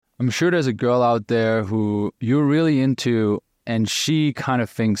I'm sure there's a girl out there who you're really into and she kind of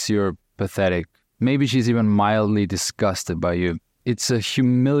thinks you're pathetic. Maybe she's even mildly disgusted by you. It's a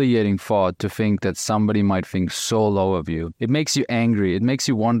humiliating thought to think that somebody might think so low of you. It makes you angry. It makes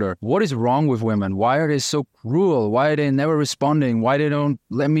you wonder, what is wrong with women? Why are they so cruel? Why are they never responding? Why they don't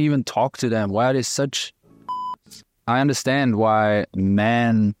let me even talk to them? Why are they such... I understand why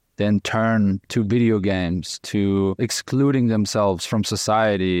men then turn to video games, to excluding themselves from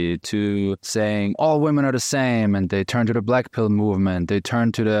society, to saying all women are the same, and they turn to the black pill movement, they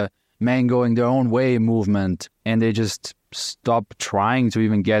turn to the men going their own way movement, and they just stop trying to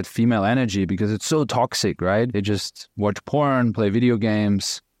even get female energy because it's so toxic, right? They just watch porn, play video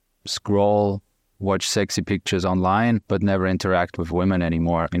games, scroll, watch sexy pictures online, but never interact with women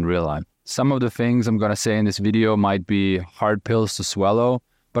anymore in real life. Some of the things I'm going to say in this video might be hard pills to swallow,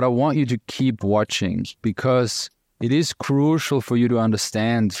 but I want you to keep watching because it is crucial for you to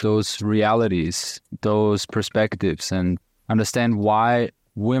understand those realities, those perspectives, and understand why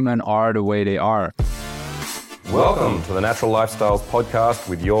women are the way they are. Welcome to the Natural Lifestyles Podcast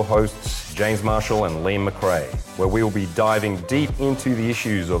with your hosts, James Marshall and Liam McRae, where we will be diving deep into the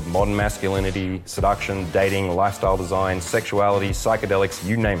issues of modern masculinity, seduction, dating, lifestyle design, sexuality, psychedelics,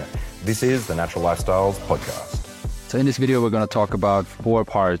 you name it. This is the Natural Lifestyles Podcast. So in this video, we're going to talk about 4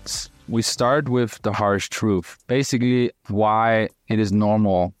 parts. We start with the harsh truth. Basically, why it is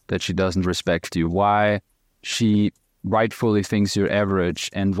normal that she doesn't respect you, why she rightfully thinks you're average,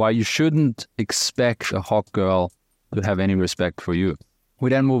 and why you shouldn't expect a hot girl to have any respect for you. We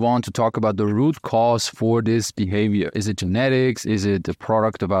then move on to talk about the root cause for this behavior. Is it genetics? Is it the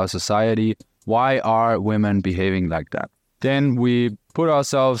product of our society? Why are women behaving like that? Then we put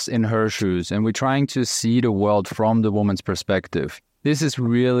ourselves in her shoes and we're trying to see the world from the woman's perspective. This is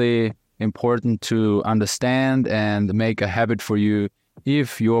really important to understand and make a habit for you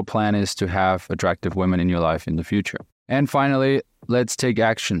if your plan is to have attractive women in your life in the future. And finally, let's take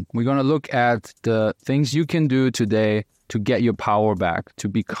action. We're going to look at the things you can do today to get your power back, to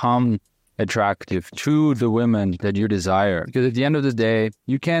become attractive to the women that you desire. Because at the end of the day,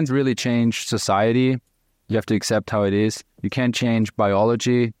 you can't really change society. You have to accept how it is. You can't change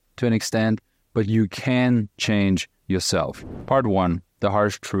biology to an extent, but you can change yourself. Part 1, the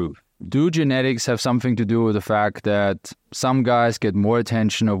harsh truth. Do genetics have something to do with the fact that some guys get more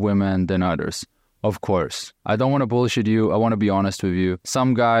attention of women than others? Of course. I don't want to bullshit you. I want to be honest with you.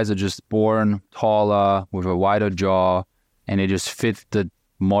 Some guys are just born taller, with a wider jaw, and they just fit the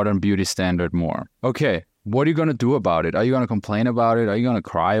modern beauty standard more. Okay, what are you going to do about it? Are you going to complain about it? Are you going to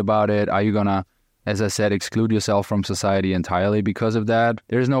cry about it? Are you going to, as I said, exclude yourself from society entirely because of that?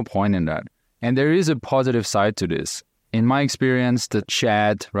 There's no point in that. And there is a positive side to this. In my experience, the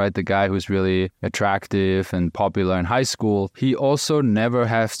Chad, right, the guy who's really attractive and popular in high school, he also never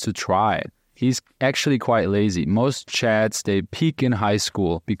has to try. He's actually quite lazy. Most Chads, they peak in high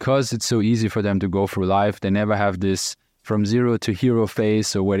school because it's so easy for them to go through life. They never have this from zero to hero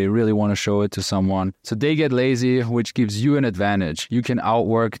phase or where they really want to show it to someone. So they get lazy, which gives you an advantage. You can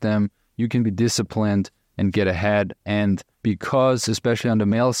outwork them. You can be disciplined and get ahead. And because, especially on the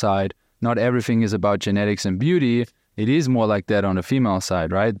male side, not everything is about genetics and beauty, it is more like that on the female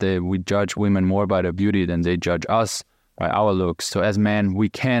side, right? We judge women more by their beauty than they judge us by our looks. So as men, we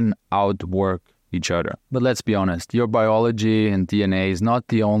can outwork each other. But let's be honest, your biology and DNA is not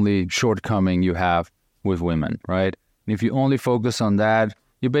the only shortcoming you have with women, right? And if you only focus on that,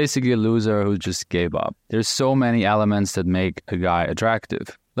 you're basically a loser who just gave up. There's so many elements that make a guy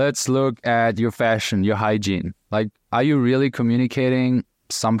attractive. Let's look at your fashion, your hygiene. Like, are you really communicating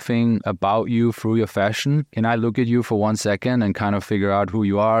something about you through your fashion? Can I look at you for 1 second and kind of figure out who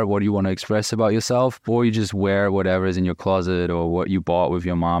you are, what you want to express about yourself? Or you just wear whatever is in your closet or what you bought with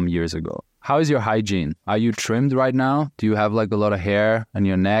your mom years ago? How is your hygiene? Are you trimmed right now? Do you have like a lot of hair on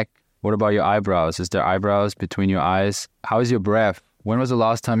your neck? What about your eyebrows? Is there eyebrows between your eyes? How is your breath? When was the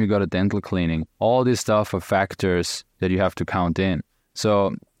last time you got a dental cleaning? All these stuff are factors that you have to count in.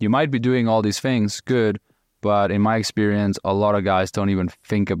 So you might be doing all these things, good, but in my experience, a lot of guys don't even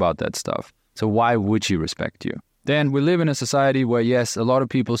think about that stuff. So why would she respect you? Then we live in a society where, yes, a lot of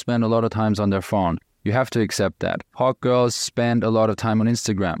people spend a lot of time on their phone. You have to accept that. Hot girls spend a lot of time on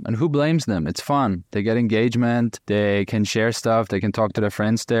Instagram. And who blames them? It's fun. They get engagement. They can share stuff. They can talk to their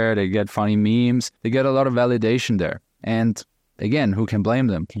friends there. They get funny memes. They get a lot of validation there. And again, who can blame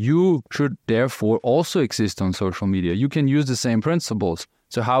them? You should therefore also exist on social media. You can use the same principles.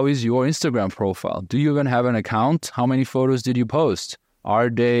 So how is your Instagram profile? Do you even have an account? How many photos did you post?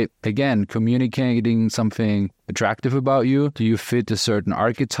 Are they, again, communicating something attractive about you? Do you fit a certain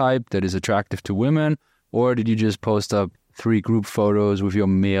archetype that is attractive to women? Or did you just post up 3 group photos with your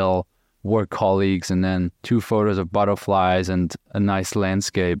male work colleagues and then 2 photos of butterflies and a nice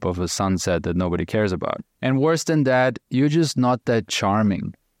landscape of a sunset that nobody cares about. And worse than that, you're just not that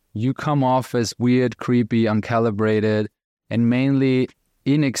charming. You come off as weird, creepy, uncalibrated, and mainly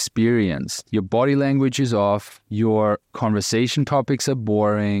inexperienced. Your body language is off. Your conversation topics are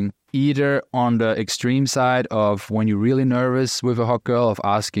boring. Either on the extreme side of when you're really nervous with a hot girl of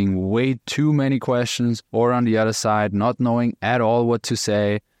asking way too many questions, or on the other side, not knowing at all what to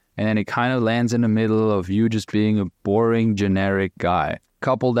say. And then it kind of lands in the middle of you just being a boring, generic guy.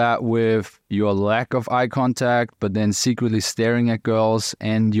 Couple that with your lack of eye contact, but then secretly staring at girls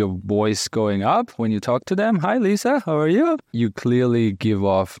and your voice going up when you talk to them. Hi, Lisa, how are you? You clearly give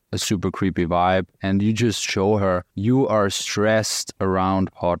off a super creepy vibe, and you just show her you are stressed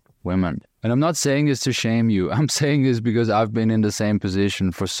around hot women. And I'm not saying this to shame you. I'm saying this because I've been in the same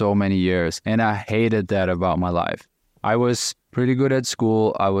position for so many years, and I hated that about my life. I was pretty good at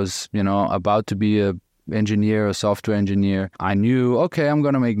school. I was, about to be a engineer, a software engineer. I knew, okay, I'm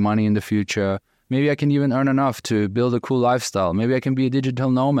going to make money in the future. Maybe I can even earn enough to build a cool lifestyle. Maybe I can be a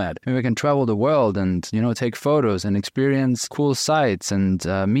digital nomad. Maybe I can travel the world and, take photos and experience cool sites and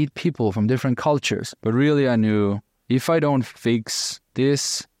meet people from different cultures. But really, I knew if I don't fix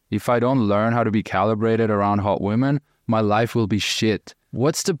this, if I don't learn how to be calibrated around hot women, my life will be shit.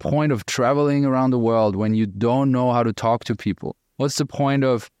 What's the point of traveling around the world when you don't know how to talk to people? What's the point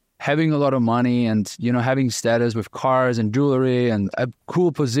of having a lot of money and, having status with cars and jewelry and a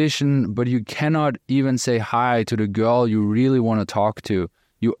cool position, but you cannot even say hi to the girl you really want to talk to?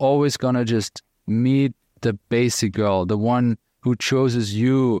 You're always going to just meet the basic girl, the one who chooses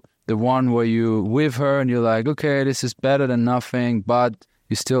you, the one where you with her and you're like, okay, this is better than nothing, but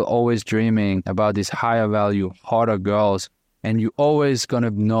you're still always dreaming about these higher value, hotter girls. And you're always going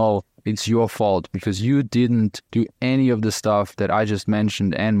to know it's your fault because you didn't do any of the stuff that I just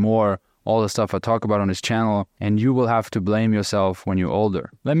mentioned and more, all the stuff I talk about on this channel, and you will have to blame yourself when you're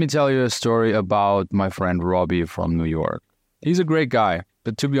older. Let me tell you a story about my friend Robbie from New York. He's a great guy,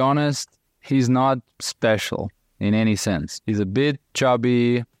 but to be honest, he's not special in any sense. He's a bit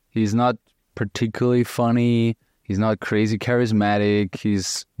chubby. He's not particularly funny. He's not crazy charismatic.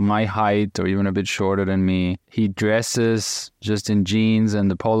 He's my height or even a bit shorter than me. He dresses just in jeans and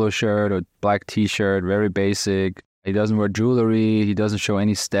a polo shirt or black t-shirt, very basic. He doesn't wear jewelry. He doesn't show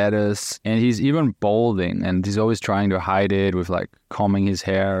any status. And he's even balding, and he's always trying to hide it with combing his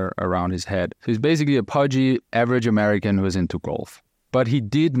hair around his head. So he's basically a pudgy, average American who is into golf. But he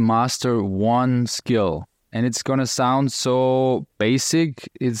did master one skill, and it's going to sound so basic,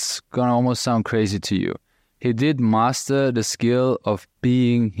 it's going to almost sound crazy to you. He did master the skill of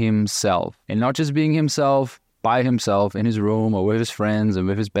being himself. And not just being himself by himself in his room or with his friends and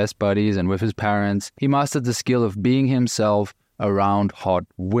with his best buddies and with his parents. He mastered the skill of being himself around hot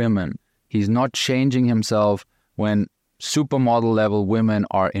women. He's not changing himself when supermodel level women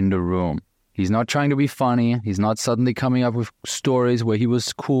are in the room. He's not trying to be funny. He's not suddenly coming up with stories where he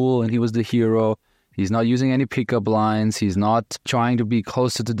was cool and he was the hero. He's not using any pickup lines. He's not trying to be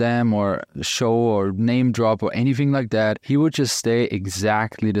closer to them or show or name drop or anything like that. He would just stay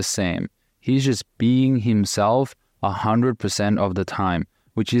exactly the same. He's just being himself 100% of the time,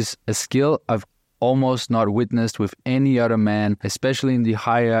 which is a skill I've almost not witnessed with any other man, especially in the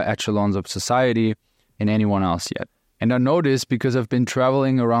higher echelons of society, in anyone else yet. And I know this because I've been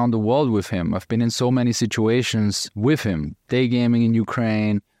traveling around the world with him. I've been in so many situations with him. Day gaming in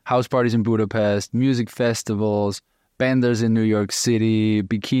Ukraine, house parties in Budapest, music festivals, benders in New York City,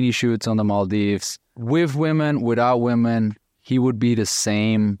 bikini shoots on the Maldives. With women, without women, he would be the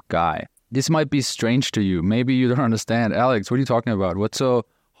same guy. This might be strange to you. Maybe you don't understand. Alex, what are you talking about? What's so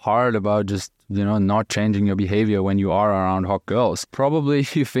hard about just, not changing your behavior when you are around hot girls? Probably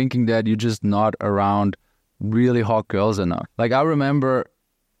you're thinking that you're just not around really hot girls enough. I remember,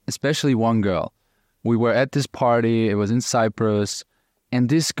 especially one girl. We were at this party. It was in Cyprus. And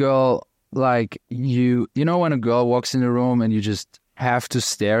this girl, you know when a girl walks in the room and you just have to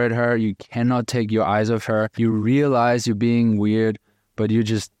stare at her, you cannot take your eyes off her. You realize you're being weird, but you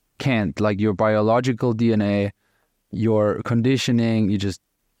just can't. Your biological DNA, your conditioning, you just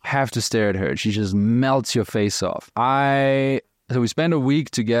have to stare at her. She just melts your face off. So we spent a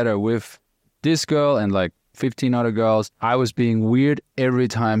week together with this girl and 15 other girls. I was being weird every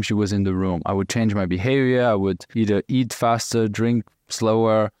time she was in the room. I would change my behavior. I would either eat faster, drink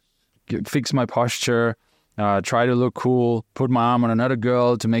slower, fix my posture, try to look cool, put my arm on another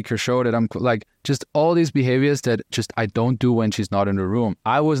girl to make her show that I'm just all these behaviors that just I don't do when she's not in the room.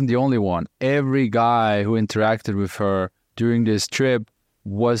 I wasn't the only one. Every guy who interacted with her during this trip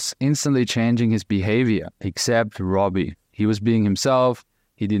was instantly changing his behavior, except Robbie. He was being himself.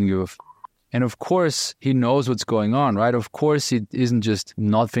 He didn't give a and of course, he knows what's going on, right? Of course, he isn't just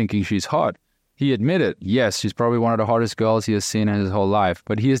not thinking she's hot. He admitted, yes, she's probably one of the hottest girls he has seen in his whole life,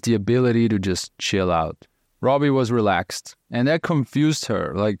 but he has the ability to just chill out. Robbie was relaxed, and that confused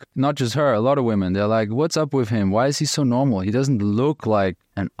her. Like, not just her, a lot of women. They're like, what's up with him? Why is he so normal? He doesn't look like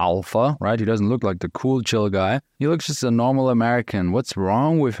an alpha, right? He doesn't look like the cool, chill guy. He looks just a normal American. What's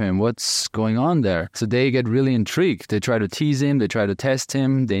wrong with him? What's going on there? So they get really intrigued. They try to tease him. They try to test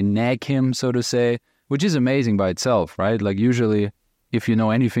him. They nag him, so to say, which is amazing by itself, right? Like, usually, if you know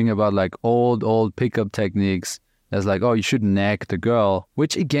anything about like old pickup techniques, that's like, oh, you shouldn't nag the girl,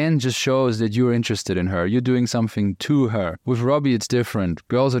 which again just shows that you're interested in her. You're doing something to her. With Robbie, it's different.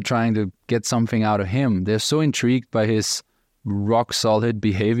 Girls are trying to get something out of him. They're so intrigued by his rock-solid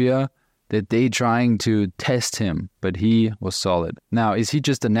behavior that they're trying to test him, but he was solid. Now, is he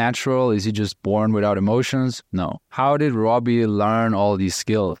just a natural? Is he just born without emotions? No. How did Robbie learn all these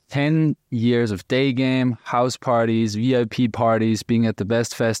skills? 10 years of day game, house parties, VIP parties, being at the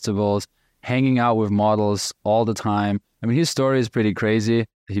best festivals, hanging out with models all the time. I mean, his story is pretty crazy.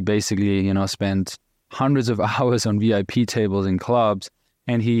 He basically, spent hundreds of hours on VIP tables in clubs,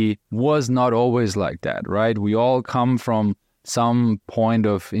 and he was not always like that, right? We all come from some point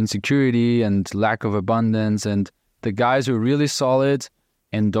of insecurity and lack of abundance, and the guys who are really solid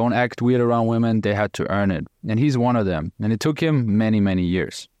and don't act weird around women, they had to earn it. And he's one of them. And it took him many, many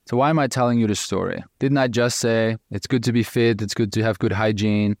years. So why am I telling you this story? Didn't I just say it's good to be fit, it's good to have good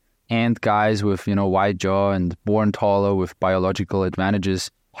hygiene, and guys with, wide jaw and born taller with biological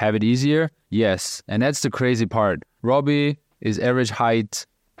advantages have it easier? Yes. And that's the crazy part. Robbie is average height,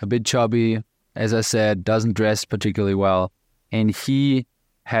 a bit chubby, as I said, doesn't dress particularly well. And he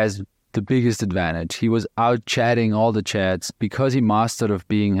has the biggest advantage. He was out chatting all the chats because he mastered of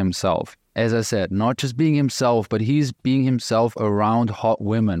being himself. As I said, not just being himself, but he's being himself around hot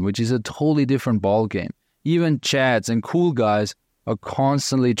women, which is a totally different ballgame. Even chats and cool guys are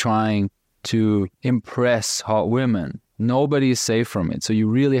constantly trying to impress hot women. Nobody is safe from it. So you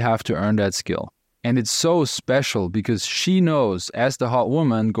really have to earn that skill. And it's so special because she knows, as the hot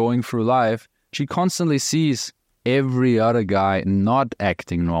woman going through life, she constantly sees every other guy not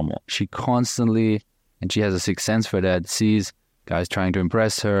acting normal. She constantly, and she has a sixth sense for that, sees guys trying to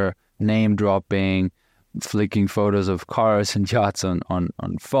impress her, name dropping, flicking photos of cars and yachts on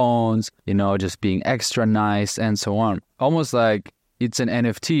phones, just being extra nice and so on. Almost like it's an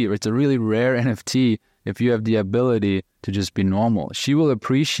NFT, or it's a really rare NFT if you have the ability to just be normal. She will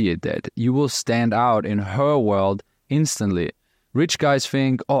appreciate that. You will stand out in her world instantly. Rich guys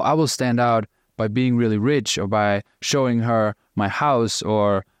think, oh, I will stand out by being really rich, or by showing her my house,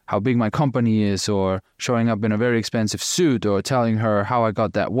 or how big my company is, or showing up in a very expensive suit, or telling her how I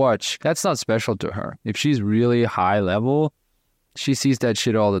got that watch. That's not special to her. If she's really high level, she sees that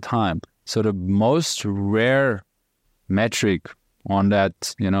shit all the time. So the most rare metric on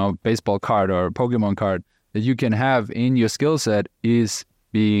that, baseball card or Pokemon card that you can have in your skill set is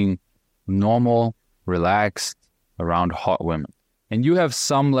being normal, relaxed around hot women. And you have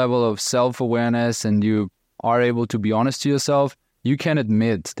some level of self-awareness and you are able to be honest to yourself, you can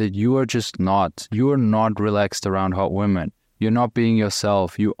admit that you are not relaxed around hot women. You're not being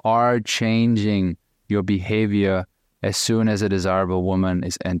yourself. You are changing your behavior as soon as a desirable woman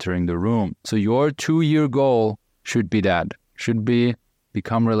is entering the room. So your 2-year goal should be that. Should be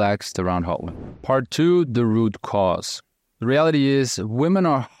become relaxed around hot women. Part 2, the root cause. The reality is women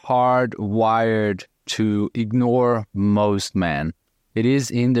are hardwired to ignore most men. It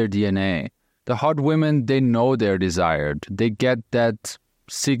is in their DNA. The hot women, they know they're desired. They get that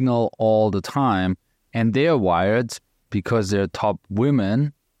signal all the time, and they are wired, because they're top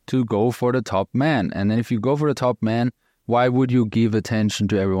women, to go for the top man. And then if you go for the top man, why would you give attention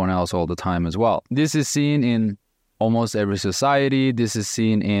to everyone else all the time as well? This is seen in almost every society. This is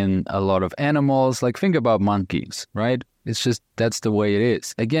seen in a lot of animals. Like, think about monkeys, right? It's just, that's the way it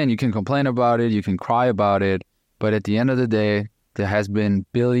is. Again, you can complain about it, you can cry about it, but at the end of the day, there has been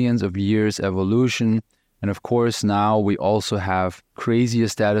billions of years evolution. And of course, now we also have crazier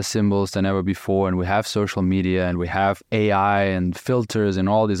status symbols than ever before. And we have social media and we have AI and filters and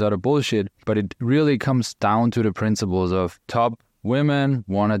all this other bullshit. But it really comes down to the principles of top women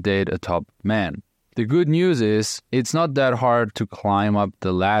want to date a top man. The good news is it's not that hard to climb up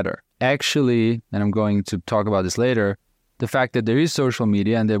the ladder. Actually, and I'm going to talk about this later, the fact that there is social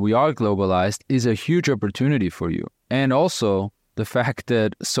media and that we are globalized is a huge opportunity for you. And also, the fact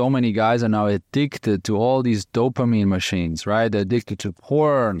that so many guys are now addicted to all these dopamine machines, right? They're addicted to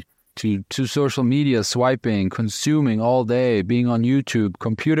porn, to social media, swiping, consuming all day, being on YouTube,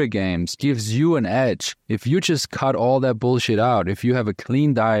 computer games, gives you an edge. If you just cut all that bullshit out, if you have a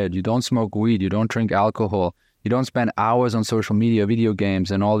clean diet, you don't smoke weed, you don't drink alcohol, you don't spend hours on social media, video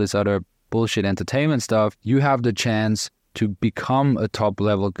games, and all this other bullshit entertainment stuff, you have the chance to become a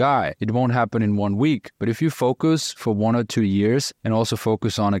top-level guy. It won't happen in 1 week, but if you focus for 1 or 2 years and also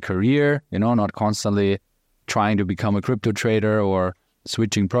focus on a career, not constantly trying to become a crypto trader or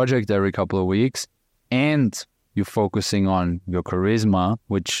switching project every couple of weeks, and you're focusing on your charisma,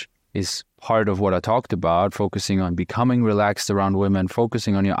 which is part of what I talked about, focusing on becoming relaxed around women,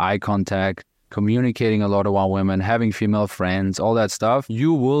 focusing on your eye contact, communicating a lot around women, having female friends, all that stuff,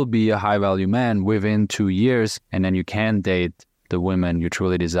 you will be a high-value man within 2 years, and then you can date the women you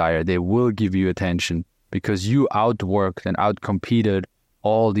truly desire. They will give you attention because you outworked and outcompeted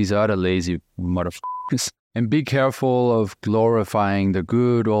all these other lazy motherfuckers. And be careful of glorifying the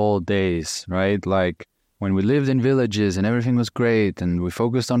good old days, right? Like when we lived in villages and everything was great and we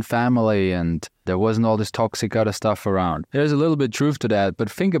focused on family and there wasn't all this toxic other stuff around. There's a little bit truth to that, but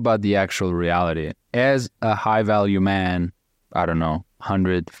think about the actual reality. As a high-value man,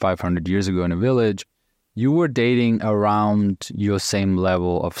 100, 500 years ago in a village, you were dating around your same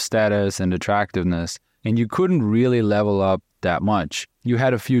level of status and attractiveness, and you couldn't really level up that much. You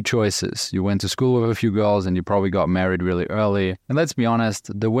had a few choices. You went to school with a few girls and you probably got married really early. And let's be honest,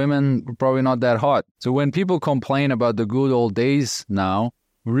 the women were probably not that hot. So when people complain about the good old days now,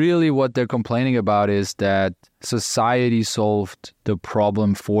 really what they're complaining about is that society solved the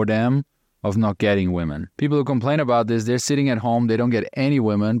problem for them of not getting women. People who complain about this, they're sitting at home, they don't get any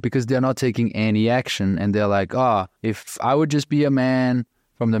women because they're not taking any action. And they're like, if I would just be a man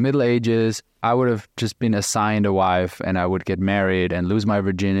from the Middle Ages, I would have just been assigned a wife and I would get married and lose my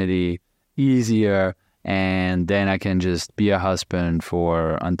virginity easier. And then I can just be a husband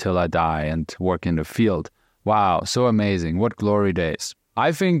until I die and work in the field. Wow, so amazing. What glory days.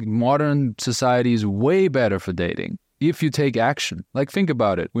 I think modern society is way better for dating if you take action. Like, think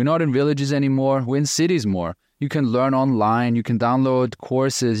about it. We're not in villages anymore. We're in cities more. You can learn online, you can download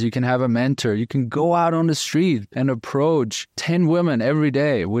courses, you can have a mentor, you can go out on the street and approach 10 women every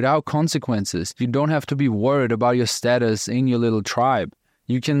day without consequences. You don't have to be worried about your status in your little tribe.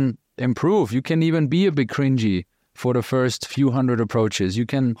 You can improve. You can even be a bit cringy for the first few hundred approaches. You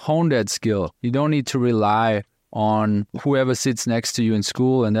can hone that skill. You don't need to rely on whoever sits next to you in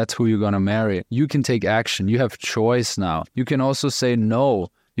school and that's who you're going to marry. You can take action. You have choice now. You can also say no.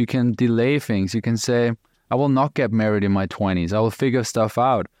 You can delay things. You can say, I will not get married in my 20s. I will figure stuff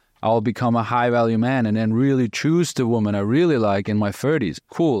out. I will become a high-value man and then really choose the woman I really like in my 30s.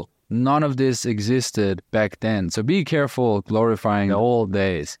 Cool. None of this existed back then. So be careful glorifying the old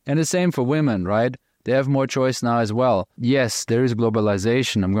days. And the same for women, right? They have more choice now as well. Yes, there is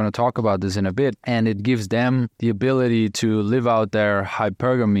globalization. I'm going to talk about this in a bit. And it gives them the ability to live out their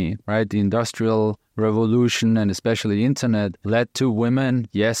hypergamy, right? The industrial revolution and especially the internet led to women,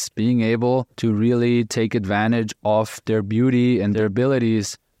 yes, being able to really take advantage of their beauty and their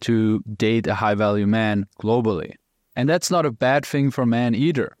abilities to date a high-value man globally. And that's not a bad thing for men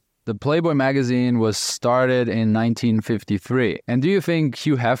either. The Playboy magazine was started in 1953. And do you think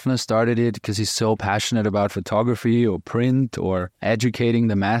Hugh Hefner started it because he's so passionate about photography or print or educating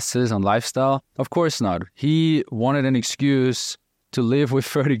the masses on lifestyle? Of course not. He wanted an excuse to live with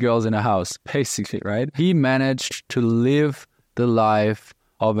 30 girls in a house, basically, right? He managed to live the life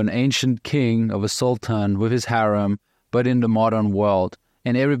of an ancient king, of a sultan with his harem, but in the modern world.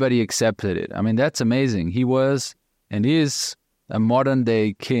 And everybody accepted it. I mean, that's amazing. He was and is a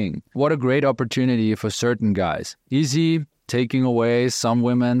modern-day king. What a great opportunity for certain guys. Is he taking away some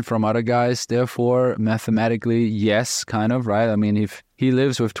women from other guys? Therefore, mathematically, yes, kind of, right? I mean, if he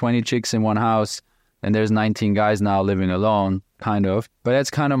lives with 20 chicks in one house and there's 19 guys now living alone, kind of. But that's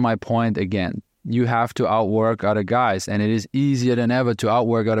kind of my point again. You have to outwork other guys, and it is easier than ever to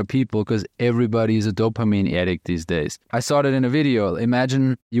outwork other people because everybody is a dopamine addict these days. I saw that in a video.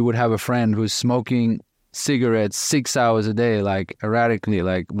 Imagine you would have a friend who's smoking cigarettes 6 hours a day, like erratically,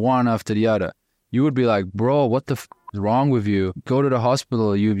 like one after the other. You would be like, bro, what the is wrong with you? Go to the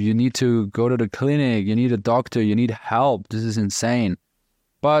hospital. You need to go to the clinic. You need a doctor. You need help. This is insane.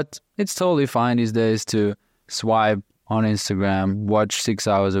 But it's totally fine these days to swipe on Instagram, watch 6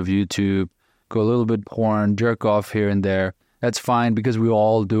 hours of YouTube, go a little bit porn, jerk off here and there. That's fine because we're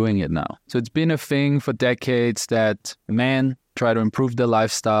all doing it now. So it's been a thing for decades that men try to improve their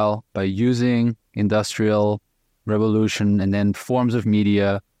lifestyle by using industrial revolution and then forms of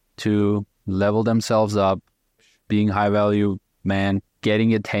media to level themselves up, being high value man,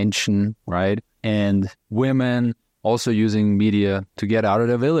 getting attention, right? And women also using media to get out of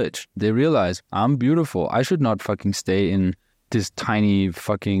their village. They realize, I'm beautiful. I should not fucking stay in this tiny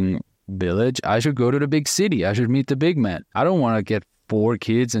fucking village. I should go to the big city. I should meet the big man. I don't want to get 4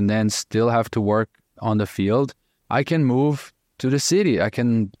 kids and then still have to work on the field. I can move to the city. I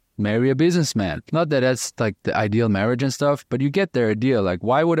can marry a businessman. Not that that's like the ideal marriage and stuff, but you get their idea. Like,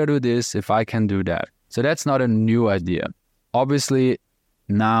 why would I do this if I can do that? So that's not a new idea. Obviously,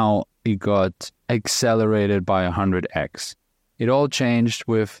 now it got accelerated by 100x. It all changed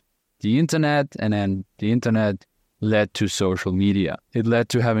with the internet, and then the internet led to social media. It led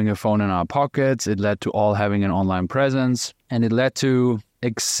to having a phone in our pockets. It led to all having an online presence, and it led to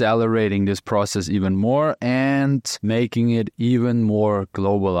accelerating this process even more and making it even more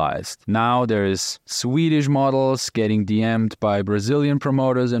globalized. Now there is Swedish models getting DM'd by Brazilian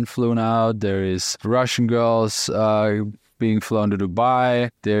promoters and flown out. There is Russian girls being flown to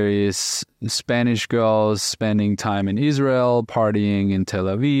Dubai. There is Spanish girls spending time in Israel, partying in Tel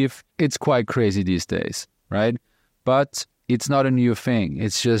Aviv. It's quite crazy these days, right? But it's not a new thing.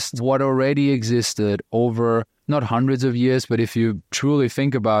 It's just what already existed over not hundreds of years, but if you truly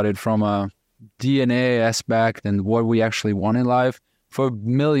think about it from a DNA aspect and what we actually want in life, for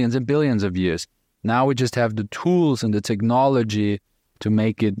millions and billions of years. Now we just have the tools and the technology to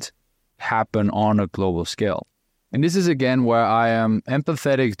make it happen on a global scale. And this is again where I am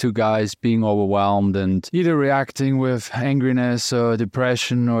empathetic to guys being overwhelmed and either reacting with angriness or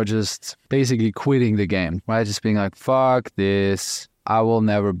depression or just basically quitting the game, right? Just being like, fuck this. I will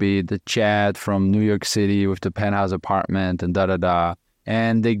never be the Chad from New York City with the penthouse apartment and da-da-da.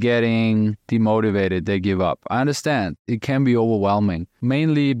 And they're getting demotivated. They give up. I understand. It can be overwhelming,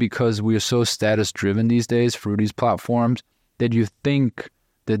 mainly because we're so status-driven these days through these platforms that you think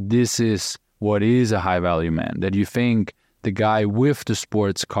that this is what is a high-value man, that you think the guy with the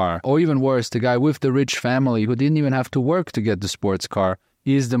sports car, or even worse, the guy with the rich family who didn't even have to work to get the sports car,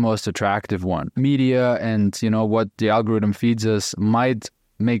 is the most attractive one. Media and, what the algorithm feeds us might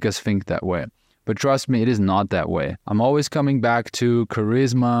make us think that way. But trust me, it is not that way. I'm always coming back to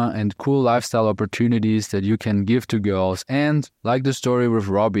charisma and cool lifestyle opportunities that you can give to girls. And like the story with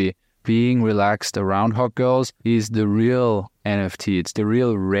Robbie, being relaxed around hot girls is the real NFT. It's the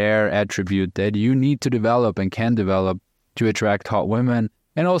real rare attribute that you need to develop and can develop to attract hot women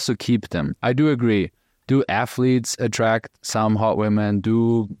and also keep them. I do agree. Do athletes attract some hot women?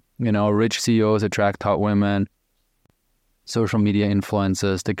 Do, rich CEOs attract hot women? Social media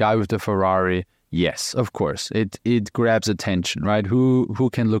influencers, the guy with the Ferrari. Yes, of course. It grabs attention, right? Who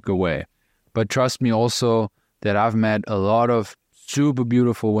can look away? But trust me also that I've met a lot of super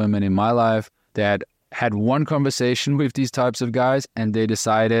beautiful women in my life that had one conversation with these types of guys and they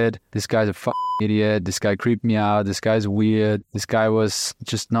decided, this guy's a fucking idiot, this guy creeped me out, this guy's weird, this guy was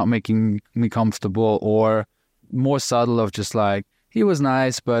just not making me comfortable, or more subtle of just like, he was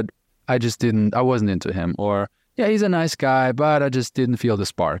nice, but I wasn't into him, or yeah, he's a nice guy, but I just didn't feel the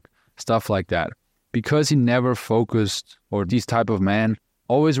spark, stuff like that. Because he never focused, or these type of men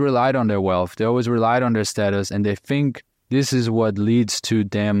always relied on their wealth, they always relied on their status, and they think this is what leads to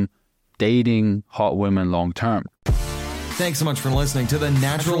them dating hot women long term. Thanks so much for listening to the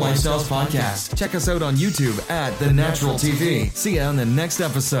Natural Lifestyles Podcast. Check us out on YouTube at The Natural TV. See you on the next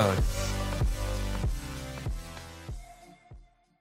episode.